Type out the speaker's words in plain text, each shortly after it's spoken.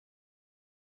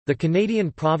The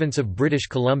Canadian province of British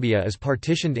Columbia is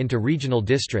partitioned into regional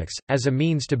districts, as a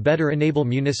means to better enable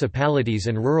municipalities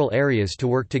and rural areas to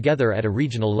work together at a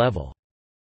regional level.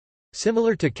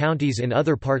 Similar to counties in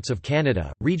other parts of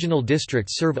Canada, regional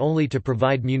districts serve only to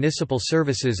provide municipal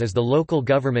services as the local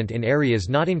government in areas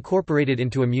not incorporated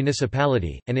into a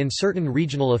municipality, and in certain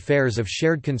regional affairs of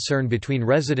shared concern between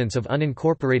residents of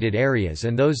unincorporated areas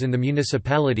and those in the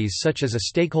municipalities, such as a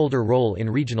stakeholder role in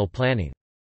regional planning.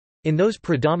 In those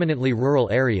predominantly rural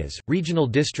areas, regional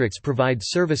districts provide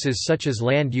services such as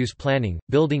land use planning,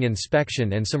 building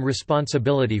inspection, and some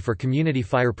responsibility for community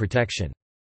fire protection.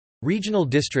 Regional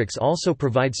districts also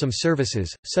provide some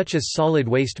services, such as solid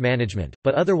waste management,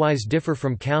 but otherwise differ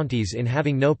from counties in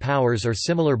having no powers or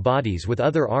similar bodies with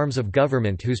other arms of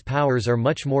government whose powers are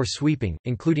much more sweeping,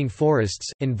 including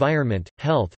forests, environment,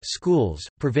 health, schools,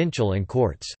 provincial and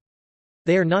courts.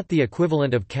 They are not the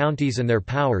equivalent of counties, and their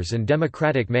powers and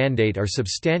democratic mandate are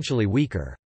substantially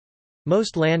weaker.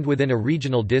 Most land within a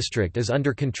regional district is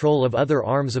under control of other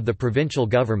arms of the provincial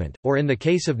government, or in the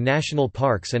case of national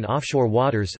parks and offshore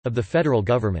waters, of the federal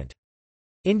government.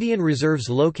 Indian reserves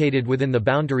located within the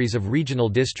boundaries of regional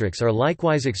districts are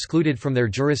likewise excluded from their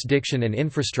jurisdiction and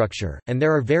infrastructure, and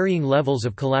there are varying levels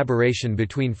of collaboration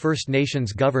between First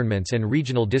Nations governments and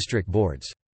regional district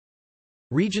boards.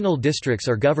 Regional districts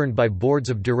are governed by boards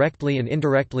of directly and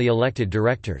indirectly elected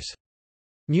directors.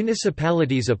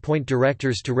 Municipalities appoint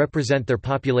directors to represent their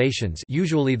populations,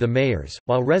 usually the mayors,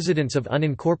 while residents of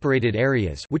unincorporated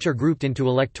areas, which are grouped into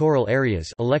electoral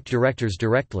areas, elect directors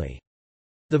directly.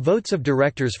 The votes of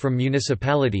directors from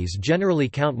municipalities generally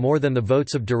count more than the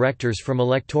votes of directors from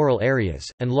electoral areas,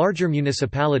 and larger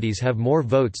municipalities have more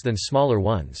votes than smaller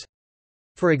ones.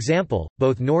 For example,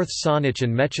 both North Saanich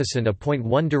and Mechigan appoint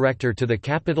one director to the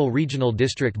Capital Regional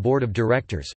District Board of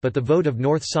Directors, but the vote of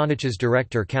North Saanich's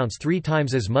director counts 3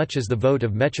 times as much as the vote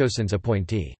of Mechigan's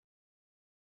appointee.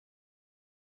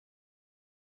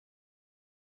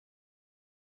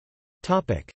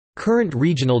 Current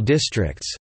regional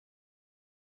districts.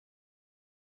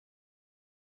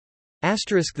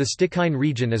 The Stikine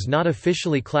region is not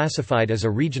officially classified as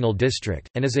a regional district,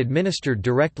 and is administered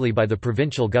directly by the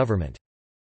provincial government.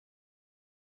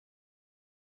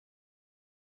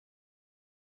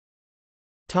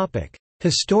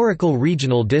 Historical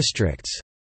regional districts.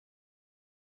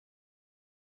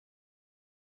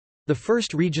 The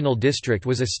first regional district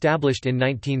was established in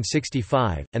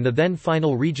 1965, and the then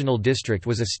final regional district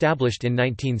was established in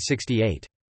 1968.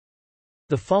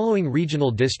 The following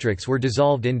regional districts were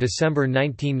dissolved in December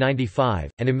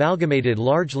 1995, and amalgamated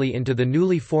largely into the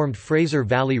newly formed Fraser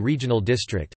Valley Regional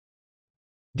District: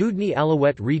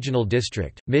 Dewdney-Alouette Regional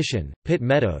District, Mission, Pitt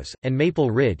Meadows, and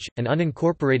Maple Ridge, and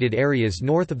unincorporated areas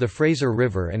north of the Fraser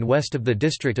River and west of the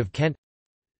District of Kent.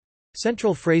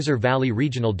 Central Fraser Valley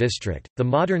Regional District, the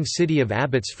modern city of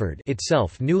Abbotsford,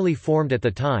 itself newly formed at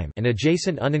the time, and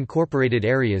adjacent unincorporated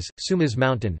areas, Sumas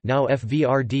Mountain, now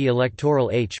FVRD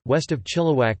electoral H, west of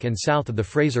Chilliwack and south of the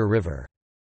Fraser River.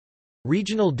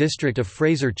 Regional District of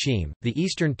Fraser-Cheam, the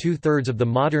eastern two-thirds of the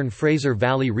modern Fraser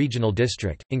Valley Regional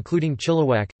District, including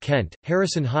Chilliwack, Kent,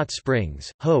 Harrison Hot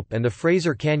Springs, Hope and the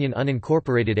Fraser Canyon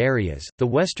unincorporated areas. The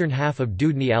western half of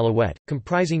Dewdney-Alouette,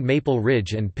 comprising Maple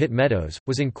Ridge and Pitt Meadows,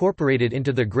 was incorporated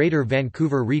into the Greater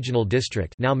Vancouver Regional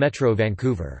District, now Metro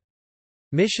Vancouver.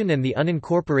 Mission and the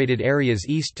unincorporated areas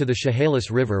east to the Chehalis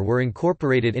River were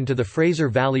incorporated into the Fraser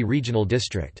Valley Regional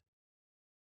District.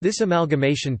 This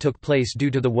amalgamation took place due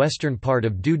to the western part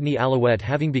of Dewdney-Alouette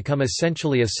having become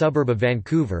essentially a suburb of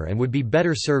Vancouver and would be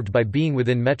better served by being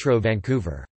within Metro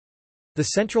Vancouver. The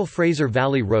Central Fraser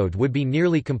Valley Road would be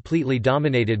nearly completely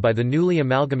dominated by the newly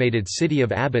amalgamated city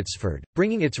of Abbotsford,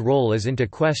 bringing its role as into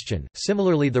question.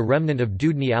 Similarly, the remnant of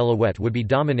Dewdney-Alouette would be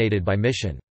dominated by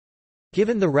Mission.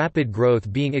 Given the rapid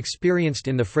growth being experienced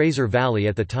in the Fraser Valley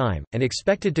at the time, and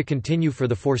expected to continue for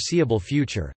the foreseeable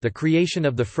future, the creation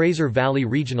of the Fraser Valley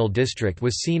Regional District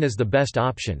was seen as the best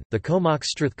option. The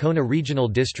Comox-Strathcona Regional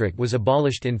District was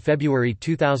abolished in February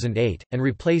 2008, and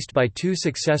replaced by 2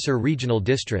 successor regional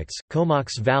districts,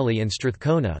 Comox Valley and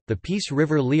Strathcona. The Peace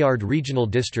River Liard Regional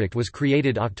District was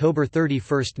created October 31,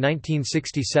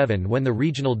 1967, when the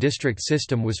regional district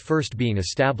system was first being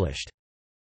established.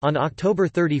 On October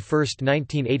 31,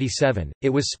 1987,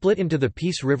 it was split into the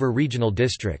Peace River Regional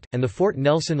District, and the Fort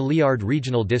Nelson Liard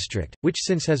Regional District, which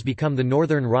since has become the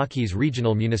Northern Rockies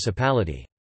Regional Municipality.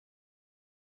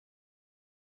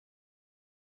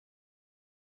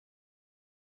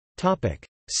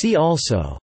 See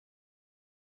also: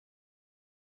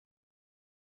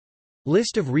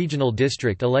 List of regional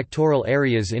district electoral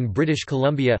areas in British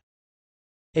Columbia,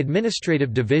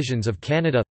 Administrative divisions of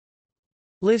Canada,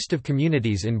 List of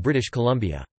communities in British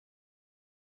Columbia.